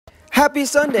Happy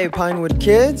Sunday, Pinewood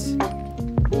kids!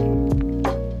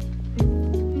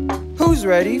 Who's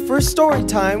ready for story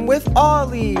time with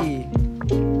Ollie?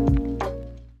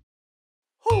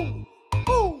 Who? You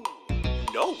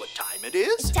know what time it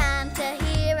is? It's time to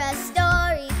hear a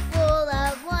story full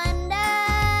of wonder.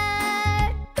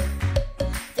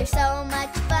 There's so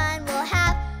much fun we'll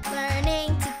have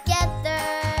learning together.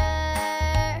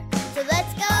 So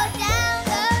let's go down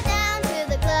to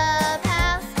the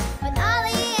clubhouse with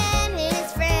Ollie and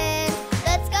his friends.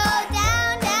 Let's go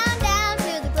down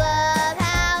to the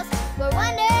clubhouse where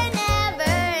wonder never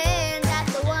ends at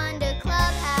the Wonder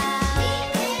Clubhouse. Be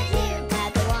with you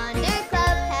at the Wonder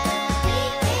Clubhouse. Be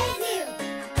with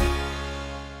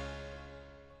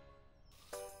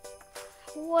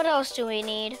you. What else do we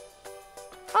need?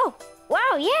 Oh,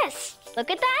 wow, yes! Look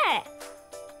at that!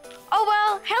 Oh,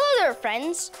 well, hello there,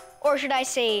 friends. Or should I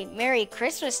say, Merry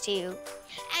Christmas to you.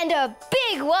 And a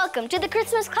big welcome to the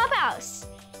Christmas Clubhouse.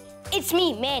 It's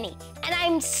me, Manny, and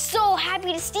I'm so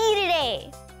happy to see you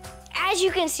today. As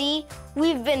you can see,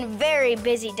 we've been very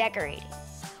busy decorating.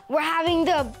 We're having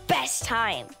the best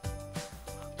time.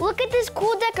 Look at this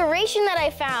cool decoration that I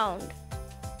found.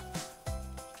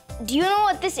 Do you know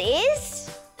what this is?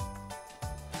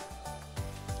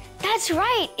 That's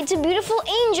right, it's a beautiful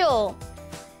angel.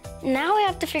 Now I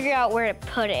have to figure out where to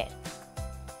put it.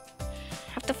 I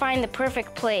have to find the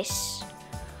perfect place.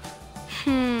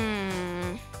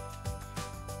 Oh.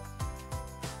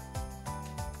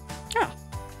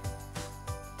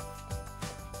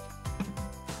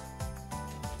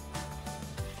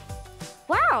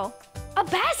 Wow, a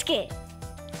basket.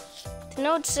 The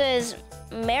note says,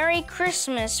 Merry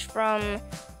Christmas from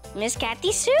Miss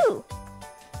Kathy Sue.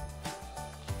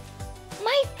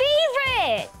 My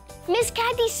favorite! Miss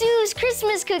Kathy Sue's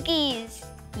Christmas cookies.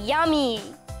 Yummy.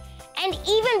 And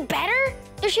even better,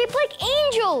 they're shaped like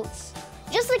angels.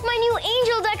 Just like my new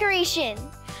angel decoration.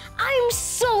 I'm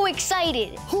so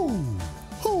excited. Who?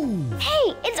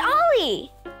 Hey, it's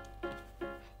Ollie.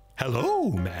 Hello,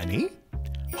 Manny.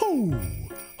 Who?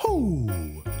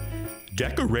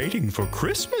 Decorating for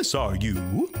Christmas, are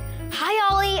you? Hi,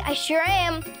 Ollie. I sure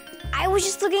am. I was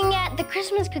just looking at the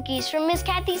Christmas cookies from Miss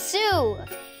Kathy Sue.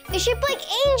 They're shaped like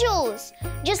angels,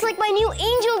 just like my new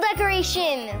angel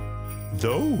decoration.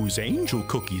 Those angel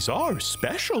cookies are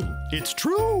special. It's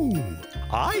true.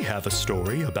 I have a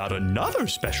story about another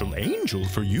special angel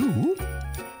for you.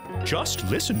 Just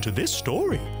listen to this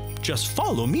story. Just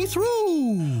follow me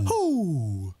through.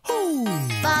 Who?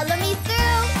 Follow me through,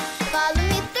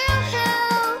 who?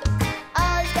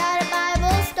 Ollie's got a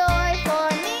Bible story for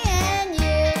me and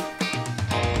you.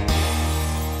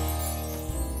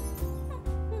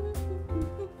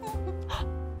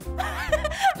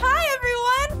 Hi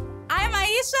everyone! I'm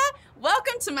Aisha.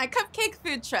 Welcome to my cupcake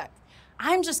food truck.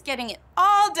 I'm just getting it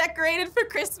all decorated for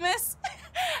Christmas.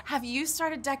 Have you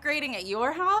started decorating at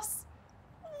your house?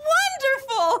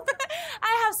 Wonderful!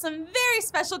 I have some very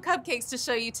special cupcakes to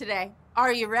show you today.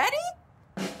 Are you ready?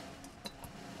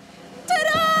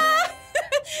 Ta-da!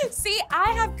 See,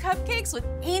 I have cupcakes with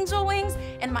angel wings,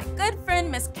 and my good friend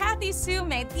Miss Kathy Sue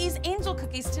made these angel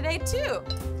cookies today too.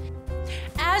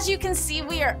 As you can see,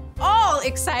 we are all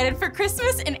excited for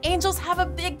Christmas, and angels have a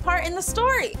big part in the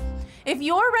story. If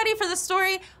you're ready for the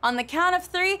story, on the count of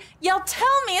 3, yell,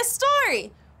 "Tell me a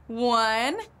story."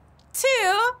 1,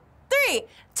 2, 3.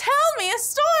 Tell me a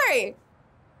story.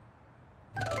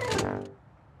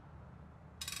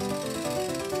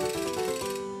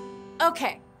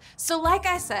 Okay, so like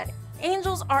I said,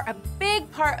 angels are a big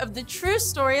part of the true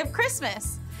story of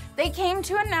Christmas. They came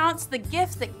to announce the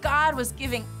gift that God was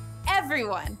giving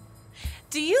everyone.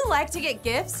 Do you like to get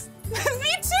gifts?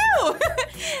 Me too!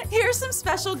 Here are some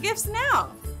special gifts now.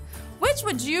 Which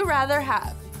would you rather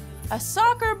have? A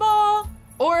soccer ball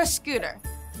or a scooter?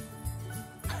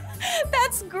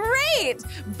 That's great!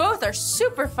 Both are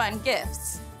super fun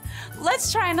gifts.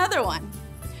 Let's try another one.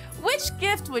 Which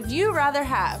gift would you rather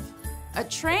have? A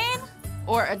train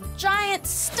or a giant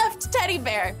stuffed teddy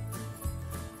bear?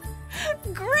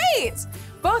 Great!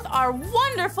 Both are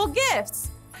wonderful gifts.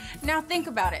 Now think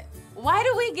about it. Why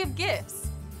do we give gifts?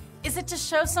 Is it to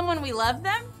show someone we love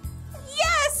them?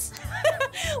 Yes!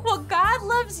 Well, God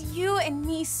loves you and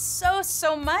me so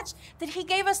much that He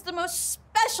gave us the most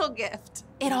special gift.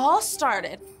 It all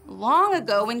started long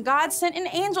ago when God sent an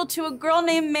angel to a girl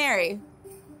named Mary.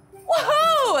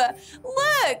 Whoa!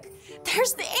 Look!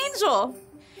 There's the angel.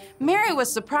 Mary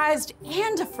was surprised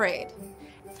and afraid.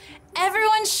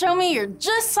 Everyone show me your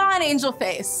just saw an angel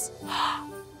face.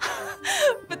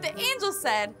 But the angel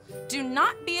said, "Do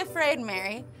not be afraid,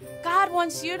 Mary. God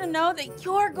wants you to know that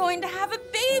you're going to have a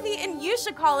baby and you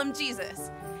should call him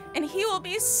Jesus. And he will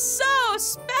be so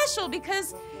special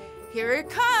because here it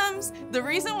comes. The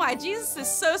reason why Jesus is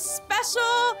so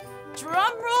special.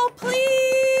 Drum roll,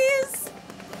 please.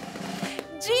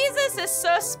 Jesus is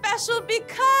so special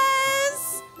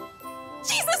because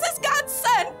Jesus is God's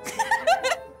son.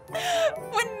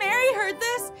 When Mary heard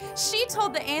this, she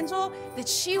told the angel that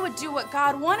she would do what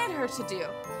God wanted her to do.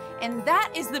 And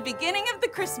that is the beginning of the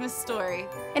Christmas story.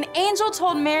 An angel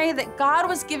told Mary that God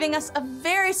was giving us a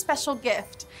very special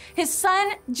gift. His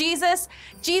son, Jesus.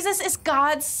 Jesus is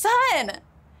God's son.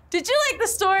 Did you like the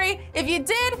story? If you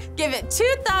did, give it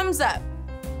 2 thumbs up.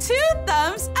 2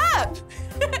 thumbs up.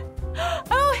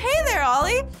 Oh, hey there,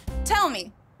 Ollie. Tell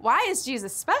me, why is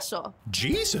Jesus special?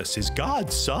 Jesus is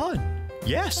God's son.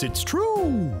 Yes, it's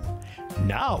true.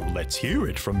 Now let's hear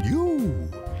it from you.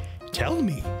 Tell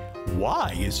me,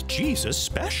 why is Jesus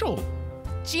special?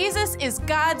 Jesus is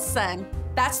God's son.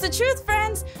 That's the truth,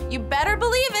 friends. You better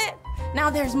believe it. Now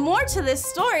there's more to this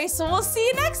story, so we'll see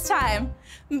you next time.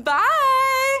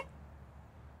 Bye!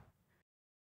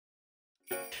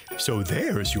 So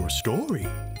there's your story.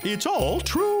 It's all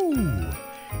true.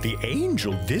 The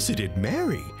angel visited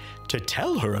Mary to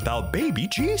tell her about baby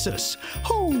Jesus.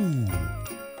 Hoo!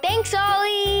 Thanks,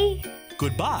 Ollie.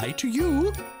 Goodbye to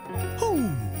you. Hoo!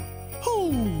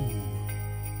 Hoo!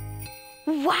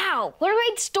 Wow, what a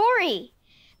great story.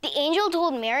 The angel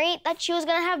told Mary that she was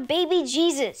going to have baby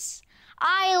Jesus.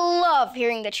 I love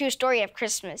hearing the true story of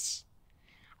Christmas.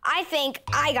 I think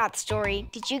I got the story.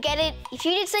 Did you get it? If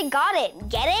you did, say got it.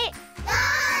 Get it?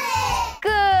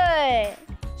 Got it! Good.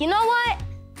 You know what?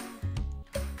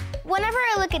 Whenever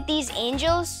I look at these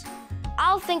angels,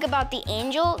 I'll think about the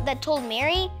angel that told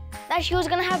Mary that she was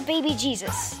gonna have baby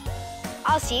Jesus.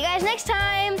 I'll see you guys next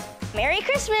time. Merry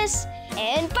Christmas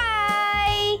and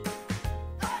bye.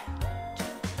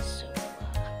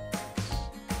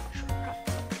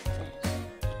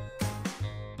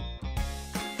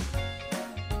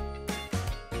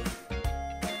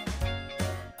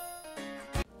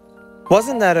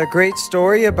 Wasn't that a great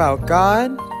story about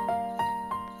God?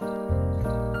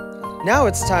 Now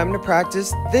it's time to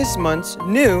practice this month's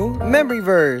new memory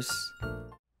verse.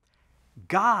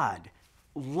 God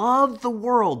loved the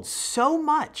world so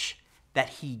much that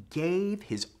he gave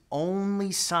his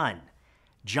only son.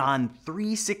 John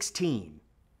 3:16.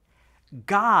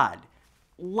 God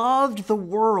loved the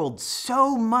world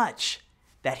so much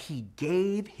that he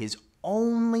gave his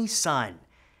only son.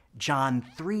 John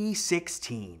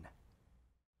 3:16.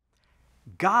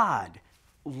 God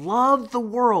loved the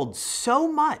world so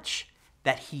much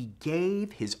that he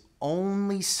gave his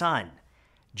only son.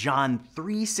 John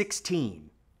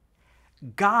 3:16.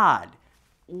 God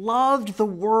loved the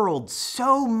world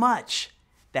so much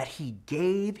that he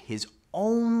gave his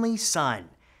only son.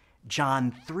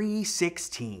 John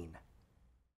 3:16.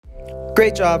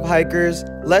 Great job, hikers.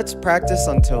 Let's practice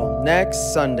until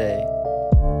next Sunday.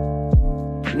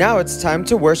 Now it's time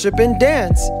to worship and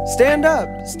dance. Stand up,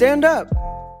 stand up.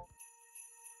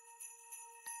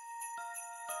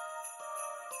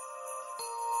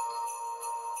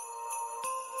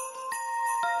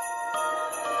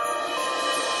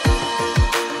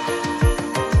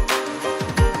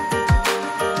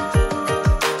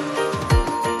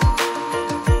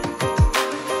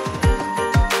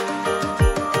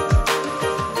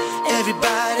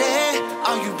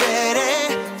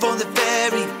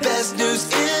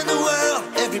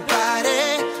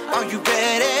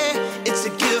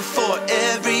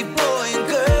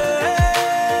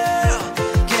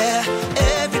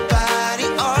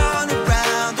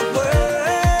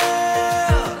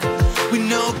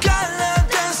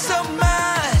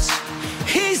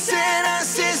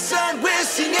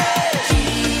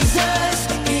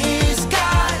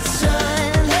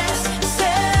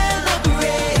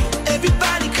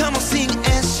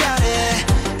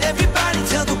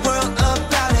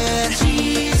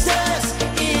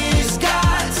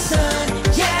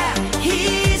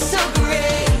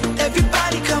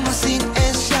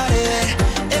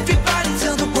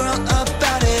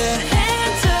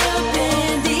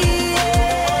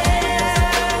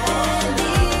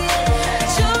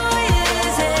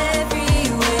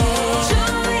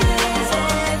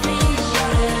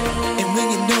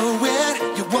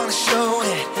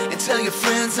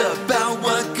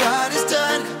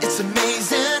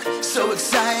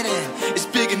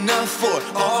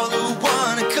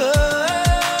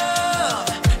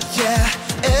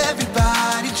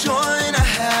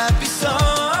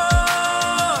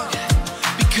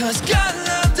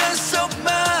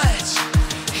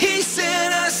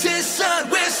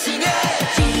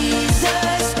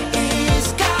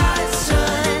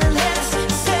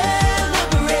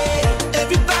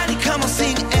 Everybody come on,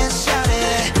 sing and shout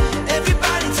it.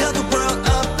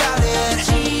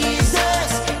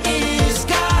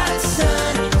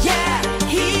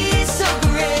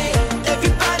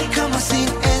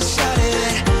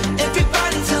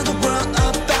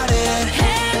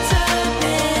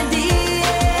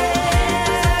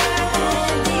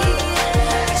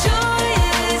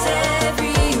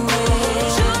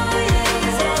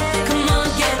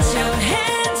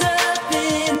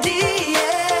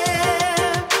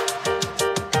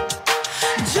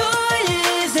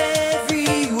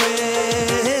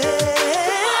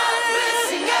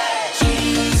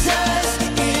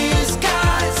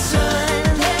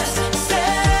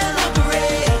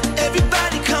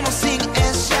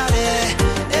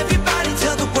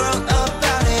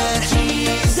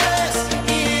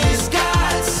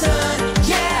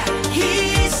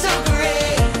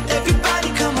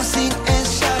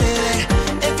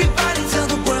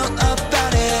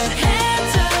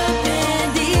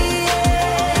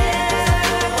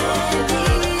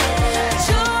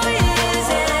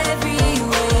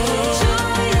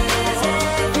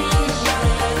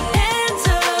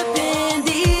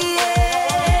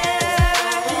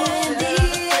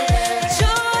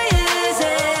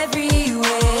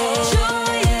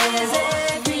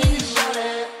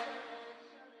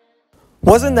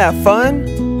 Wasn't that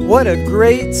fun? What a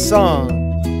great song!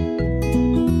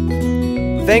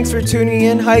 Thanks for tuning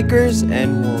in, hikers,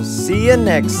 and we'll see you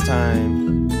next time.